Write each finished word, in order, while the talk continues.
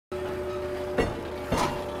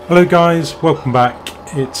Hello guys, welcome back.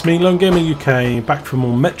 It's me, Lone Gamer UK, back for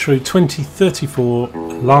more Metro 2034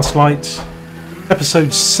 Last Light,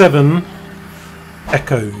 Episode 7,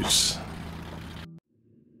 Echoes.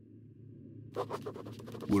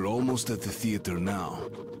 We're almost at the theater now.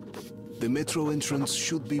 The metro entrance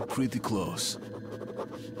should be pretty close.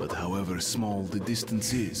 But however small the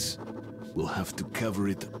distance is, we'll have to cover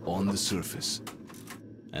it on the surface.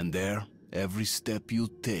 And there, every step you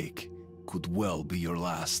take could well be your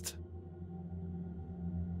last.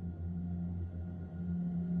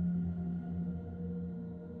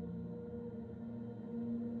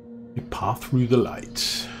 We pass through the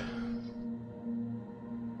light.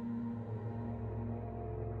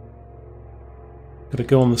 Gotta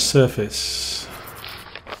go on the surface.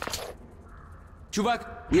 Chuvak,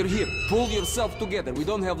 we're here. Pull yourself together. We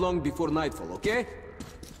don't have long before nightfall, okay?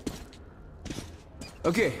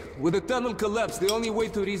 Okay, with the tunnel collapsed, the only way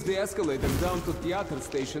to reach the escalator down to theater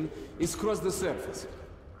station is cross the surface.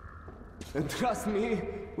 And trust me,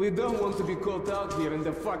 we don't want to be caught out here in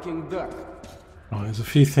the fucking dark. Right, there's a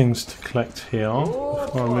few things to collect here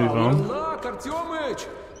before I move on.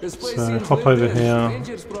 So hop over here, and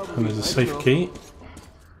there's a safe key.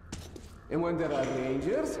 And when there are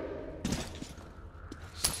rangers...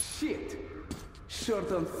 Shit!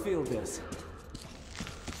 Short on fielders.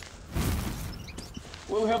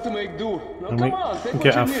 We'll have to make do. Now, And come on, take we what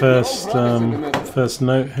get you our need. first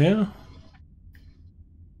note here.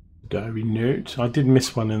 Diary note. I did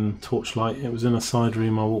miss one in Torchlight. It was in a side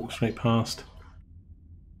room I walked straight past.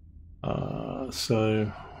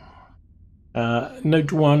 Note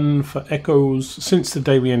 1 for Echoes. Since the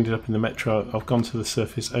day we ended up in the metro, I've gone to the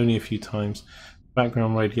surface only a few times.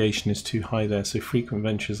 Background radiation is too high there, so frequent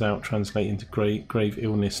ventures out translate into grave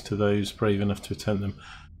illness to those brave enough to attempt them.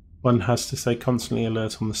 One has to stay constantly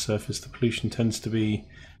alert on the surface. The pollution tends to be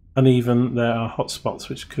uneven. There are hot spots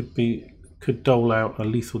which could dole out a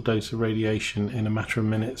lethal dose of radiation in a matter of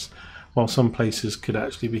minutes, while some places could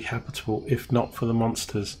actually be habitable if not for the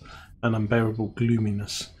monsters and unbearable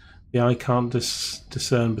gloominess. The eye can't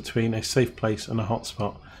discern between a safe place and a hot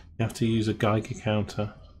spot. You have to use a Geiger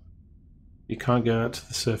counter. You can't go out to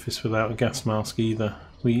the surface without a gas mask either.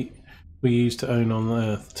 We used to own on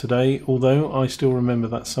Earth. Today, although I still remember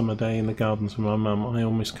that summer day in the gardens with my mum, I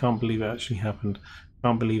almost can't believe it actually happened.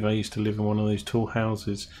 Can't believe I used to live in one of those tall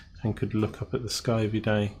houses and could look up at the sky every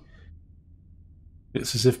day.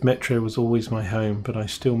 It's as if Metro was always my home, but I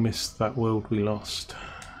still miss that world we lost.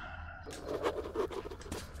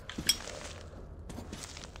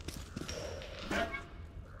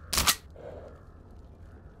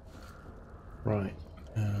 Right.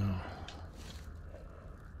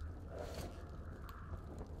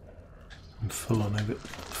 I'm full on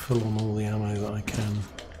all the ammo that I can.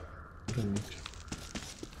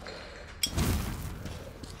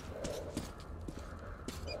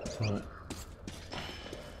 Right.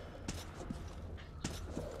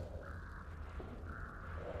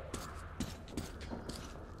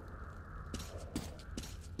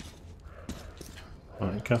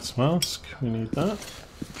 Right, gas mask, we need that.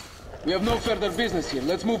 We have no further business here.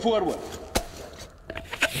 Let's move forward.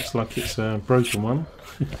 Looks like it's a broken one.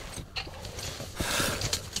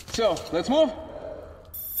 So, let's move?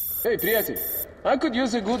 Hey, приятель, I could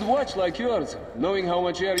use a good watch like yours. Knowing how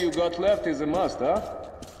much air you got left is a must, huh?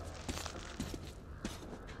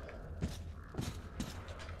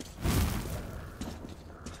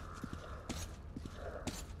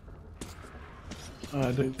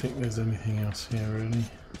 I don't think there's anything else here really.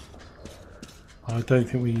 I don't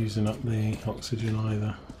think we're using up the oxygen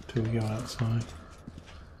either till we go outside.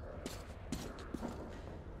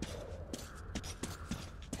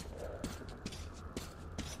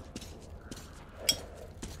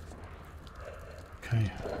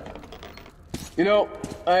 Okay. You know,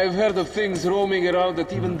 I've heard of things roaming around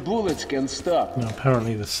that even bullets can stop. Now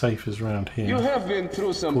apparently the safe is around here. You have been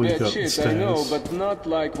through some We've bad got shit, the I know, stairs. but not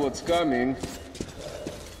like what's coming.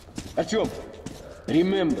 Artyom,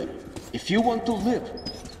 remember, if you want to live,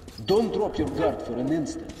 don't drop your guard for an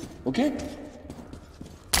instant, okay?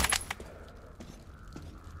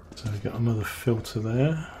 So we've got another filter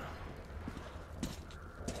there.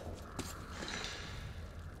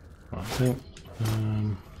 I think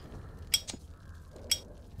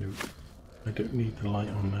nope, I don't need the light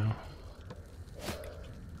on now.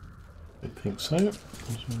 I don't think so.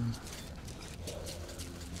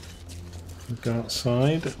 We'll go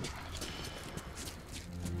outside.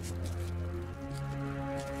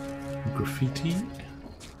 Graffiti.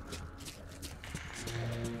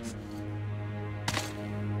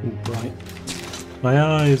 Oh, bright. My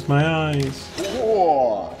eyes, my eyes.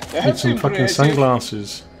 Whoa, Need that's some fucking impressive.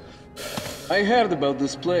 sunglasses. I heard about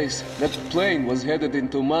this place. That plane was headed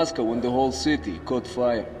into Moscow when the whole city caught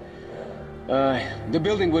fire. The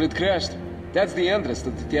building where it crashed, that's the entrance to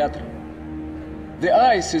the theater. The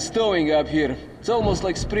ice is thawing up here. It's almost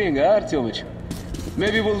like spring, huh, Artyomich?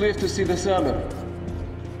 Maybe we'll live to see the summer.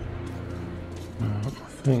 I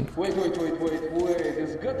think... Wait.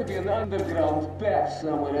 There's got to be an underground path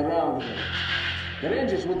somewhere around here. The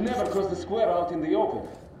Rangers would never cross the square out in the open.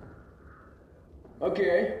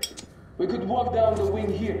 Okay, we could walk down the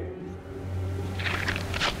wing here.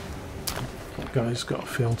 That guy's got a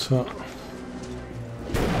filter. I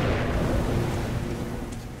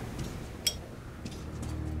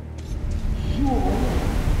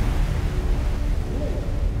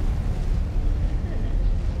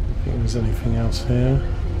think there's anything else here.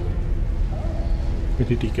 Where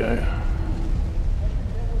did he go?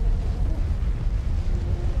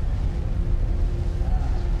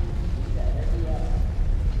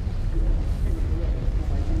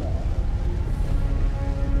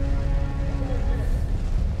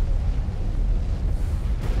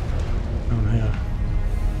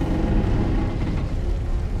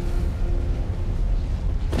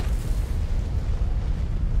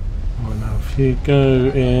 If you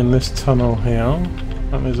go in this tunnel here,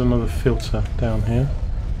 and there's another filter down here.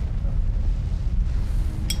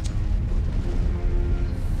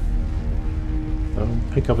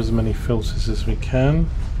 Pick up as many filters as we can.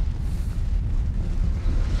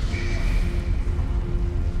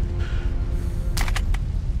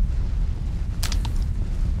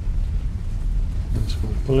 And some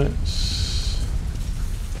more bullets.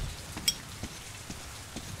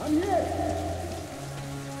 I'm here.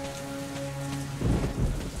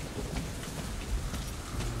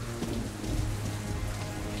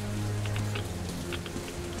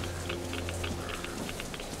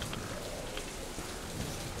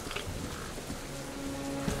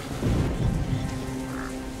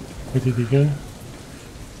 Where did he go? No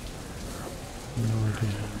idea.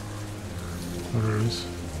 Oh, there he is.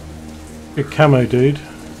 Good camo, dude.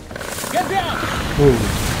 Get down! Ooh.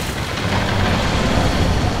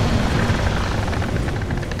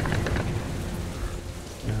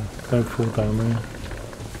 Yeah, don't fall down there.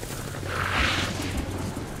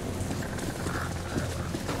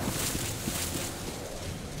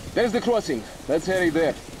 There's the crossing. Let's hurry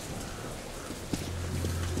there.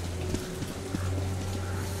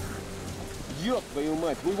 Ёб твою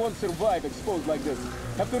мать, we won't survive exposed like this.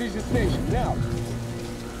 Have to reach the station, now!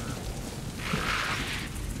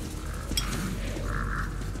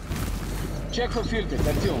 Check for filters,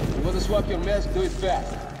 Artyom. You want to swap your mask, do it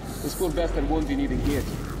fast. This poor bastard won't be needing it.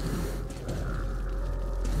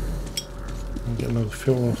 I'll get another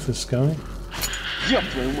filter off this guy. Ёб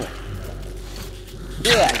твою мать!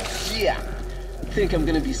 Yeah! I think I'm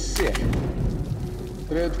gonna be sick.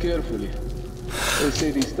 Tread carefully. They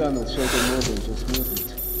say these tunnels shelter more than just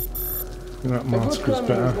movement. That mask was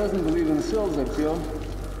better. Doesn't believe in souls, Artyom.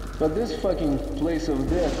 But this fucking place of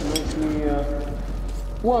death makes me,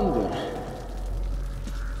 wonder.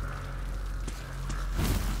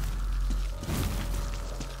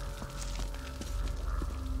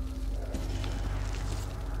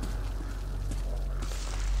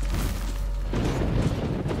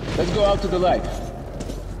 Let's go out to the light.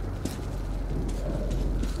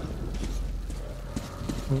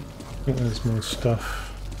 I think there's more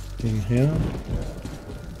stuff in here.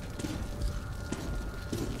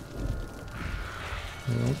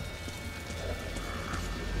 Oh.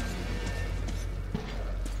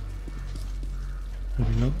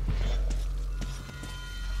 Maybe not.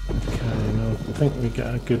 Okay, now I think we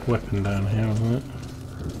get a good weapon down here, isn't it?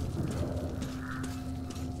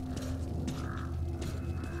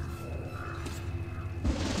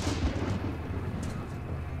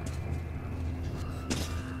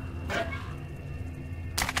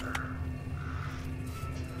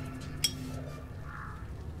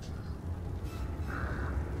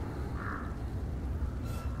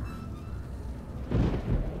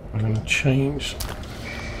 I'm going to change.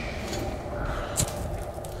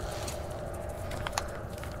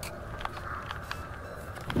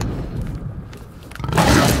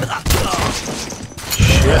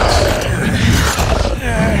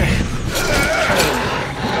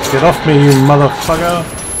 Get off me, you motherfucker!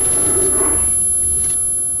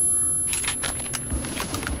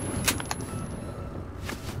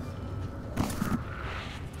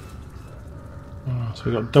 Oh, so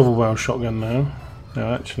we got double barrel shotgun now.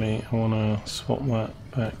 Now actually I want to swap that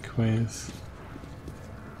back with...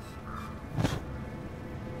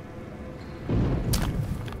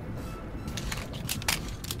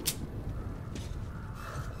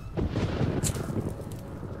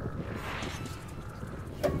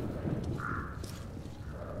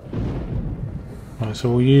 Right,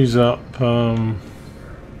 so we'll use up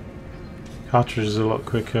cartridges a lot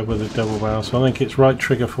quicker with a double barrel. So I think it's right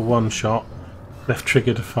trigger for one shot, left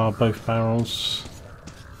trigger to fire both barrels.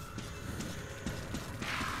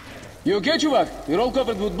 You okay, chuvak? You're all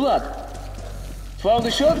covered with blood. Found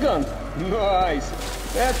a shotgun? Nice.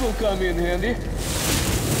 That will come in handy.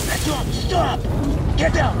 Stop!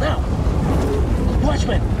 Get down now!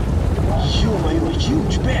 Watchman! Ё-моё,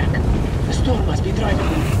 huge back! The storm must be driving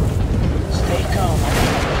me. Stay calm, my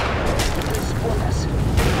friend. They spot us.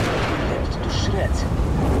 Left to shreds.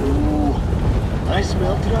 Ooh, I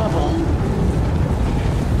smell trouble.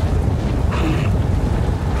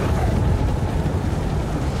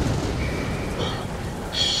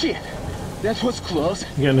 Shit! That was close.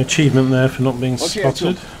 You get an achievement there for not being Okay,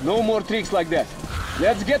 spotted. Artyom, no more tricks like that.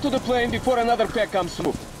 Let's get to the plane before another pack comes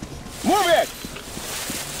through. Move it!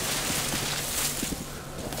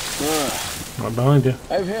 Right behind you.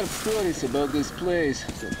 I've heard stories about this place.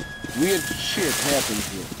 Weird shit happens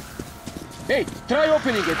here. Hey, try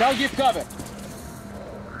opening it. I'll give cover.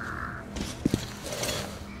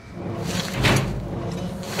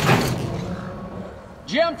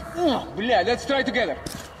 Jumped? Oh, bля, let's try together.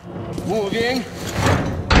 Moving.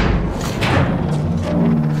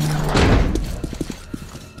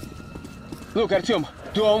 Look, Artyom,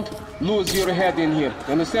 don't lose your head in here.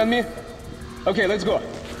 You understand me? Okay, let's go.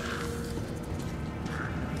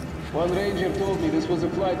 One ranger told me this was a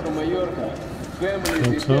flight from Mallorca. Families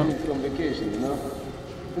returning from vacation, you know?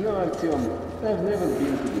 You know, Artyom, I've never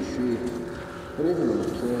been to the sea. Or even on a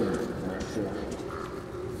plane myself.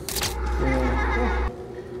 Yeah.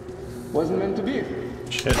 Wasn't meant to be.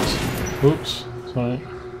 Shit. Oops. Sorry.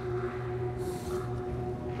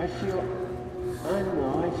 I don't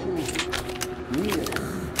know, I feel weird.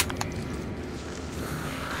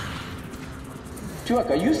 Chuvak,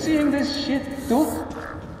 are you seeing this shit too?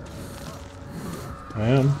 I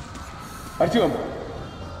am. Artyom,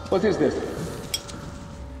 what is this?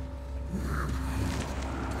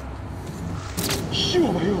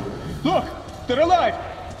 Ё-моё! Look! They're alive!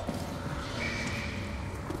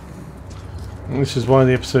 And this is why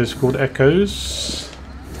the episode is called Echoes.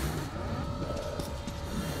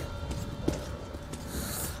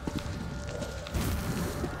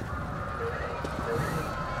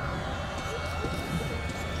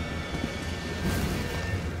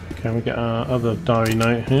 Can we get our other diary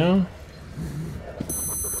note here?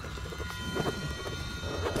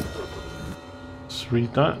 Let's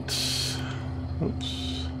read that.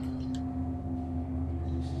 Oops.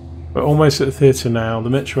 We're almost at the theatre now.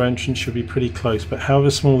 The metro entrance should be pretty close, but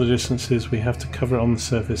however small the distance is, we have to cover it on the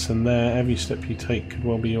surface, and there, every step you take could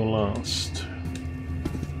well be your last.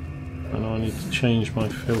 And I need to change my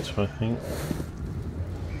filter, I think.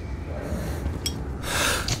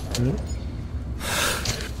 Yep.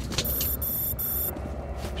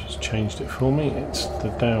 Just changed it for me. It's the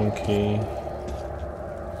down key.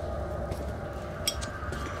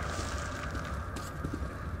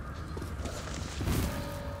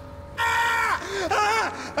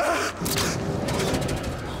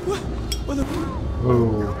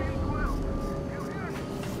 Oh.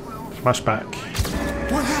 Flashback.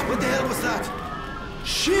 What happened? What the hell was that?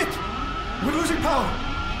 Shit! We're losing power!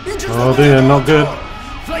 Oh dear, not good.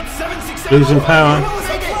 Flight 767 Losing power.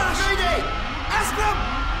 Mayday! Ask them!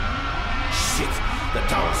 Shit! The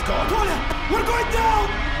tower's gone! Tola! We're going down!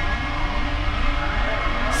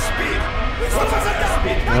 Speed!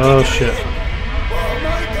 Oh shit. Oh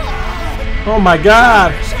my god! Oh my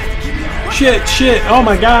god! Shit, shit, oh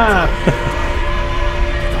my god!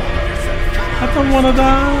 I don't wanna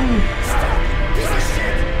die!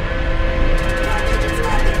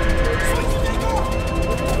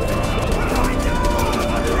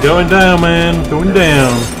 Going down, man, going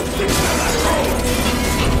down.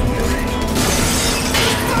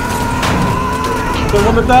 Don't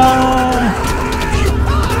wanna die!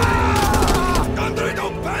 Andre,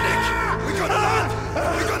 don't panic! We're gonna land!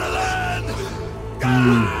 We're gonna land!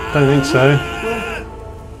 Don't think so.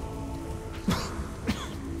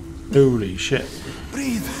 Holy shit.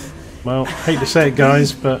 Breathe! Well, hate to say it,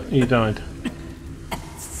 guys, but he died.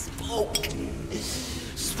 Smoke!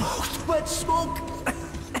 Smoke! Too much smoke!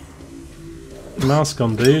 Mask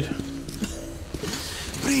on, dude.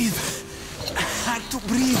 Breathe! Hard to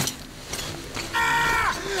breathe!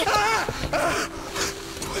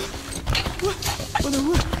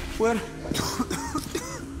 Where?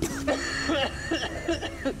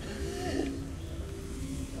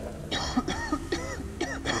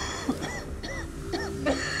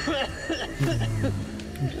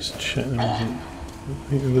 Just check there wasn't. I don't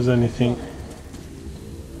think there was anything.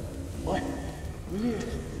 What? Weird.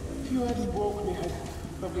 If you hadn't woke me, I'd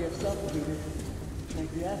probably have suffocated.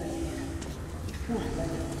 Like the other.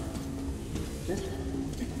 Like this one.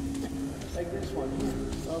 Like this one.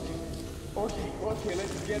 Okay,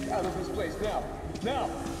 let's get out of this place now. Now!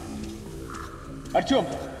 Artyom,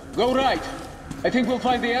 go right. I think we'll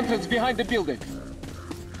find the entrance behind the building.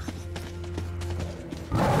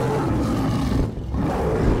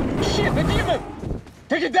 Shit, the demon!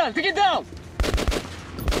 Take it down, take it down!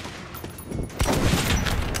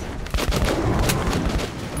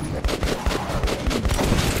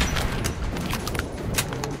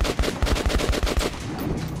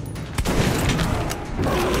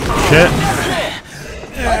 Shit.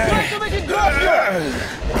 I'm trying to make it drop you!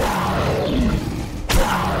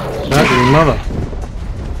 That's another.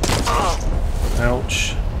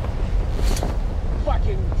 Ouch.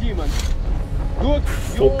 Fucking demons. Good.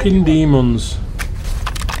 Fucking demons.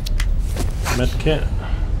 Medkit.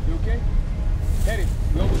 You okay? Harry,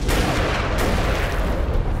 we almost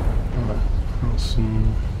Alright, got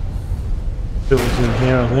some pills in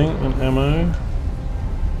here, I think, and ammo.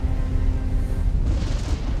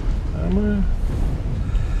 Ammo?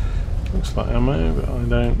 Looks like ammo, but I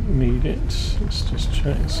don't need it. Let's just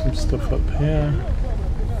check some stuff up here.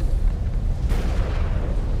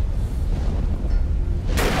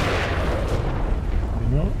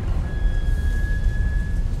 Maybe not.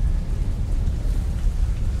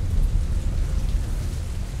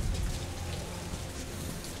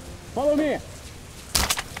 follow me. Right,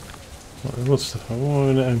 there was stuff. Why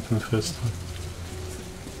would it open the first time?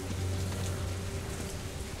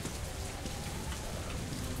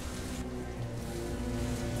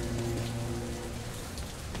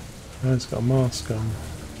 Oh, it's got a mask on.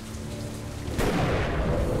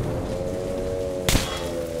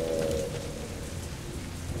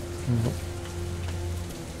 Oh.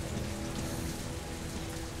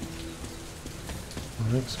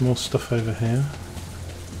 Right, some more stuff over here.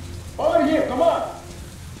 Over here, come on.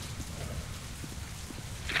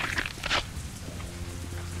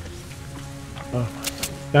 Oh,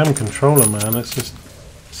 damn controller, man! It's just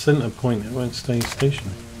center point. It won't stay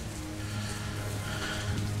stationary.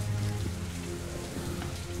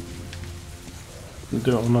 We'll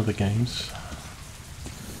do it on other games.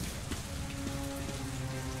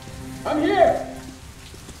 I'm here.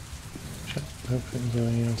 Check if there's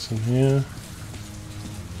anything else in here.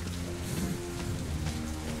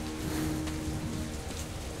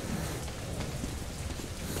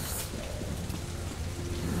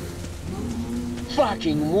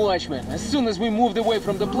 Fucking watchman. As soon as we moved away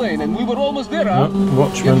from the plane and we were almost there, huh? Oh,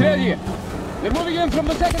 watchman. Get ready. They're moving in from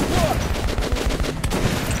the second floor.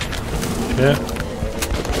 Yeah.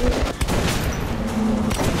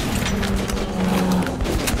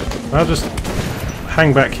 I'll just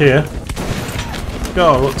hang back here.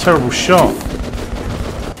 God, what a terrible shot.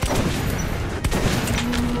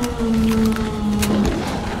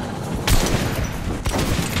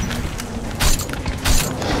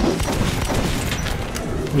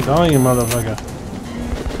 You dying, you motherfucker.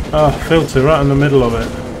 Ah, filter right in the middle of it.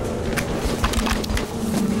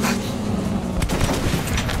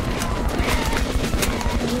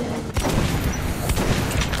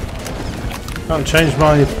 Can't change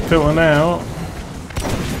my filter now.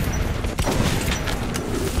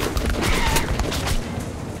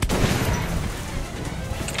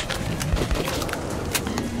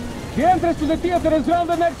 The entrance to the theater is around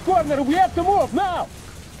the next corner. We have to move now.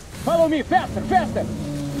 Follow me, faster, faster.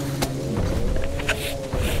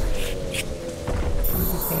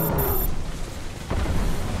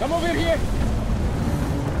 Come over here.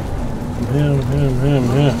 I'm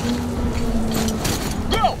here.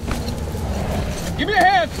 Go! Give me a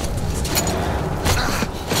hand.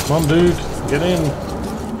 Come on, dude. Get in.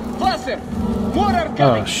 Faster. More are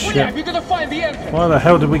coming. Oh, shit. William, we gotta find the entrance. Why the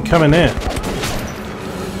hell did we come in here?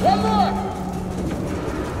 One more.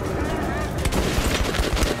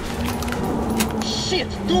 Shit,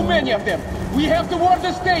 too many of them. We have to ward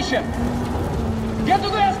the station. Get to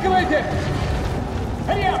the escalator.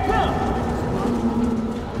 Hurry up, now.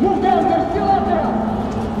 Move down, they're still after us.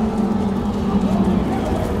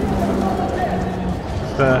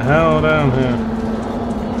 The hell down here?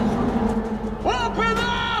 Open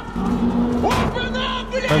up! Open up!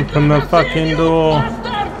 Open the fucking door.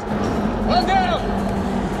 Bastards! One down.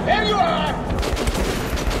 There you are.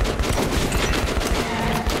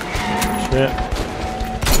 Shit.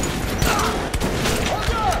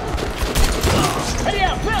 Hurry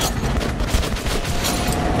up, now.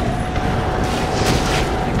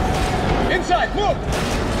 Inside, move!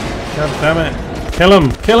 God damn it. Kill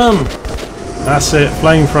him! Kill him! That's it.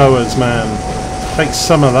 Flamethrowers, man. Take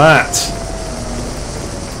some of that.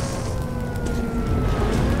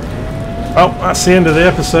 Well, that's the end of the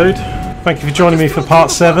episode. Thank you for joining me for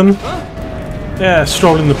part 7. Yeah,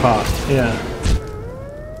 strolling the park. Yeah.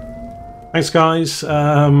 Thanks, guys.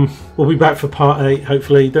 We'll be back for part 8,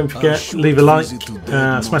 hopefully. Don't forget, leave a like,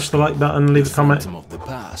 smash the like button, leave a comment.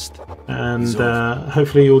 And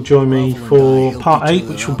hopefully you'll join me for part 8,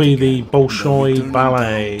 which will be the Bolshoi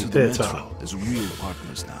Ballet Theatre. As real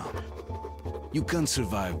partners now. You can't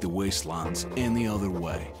survive the wastelands any other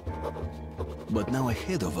way. But now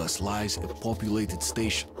ahead of us lies a populated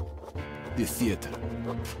station. The theater.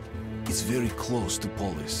 It's very close to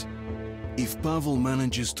Polis. If Pavel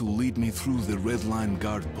manages to lead me through the Red Line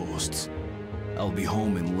guard posts, I'll be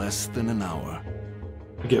home in less than an hour.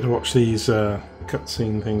 You get to watch these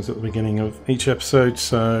cutscene things at the beginning of each episode,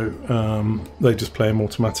 so they just play them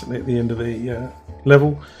automatically at the end of the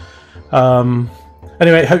level.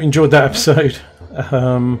 Anyway, hope you enjoyed that episode.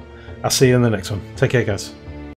 I'll see you in the next one. Take care, guys.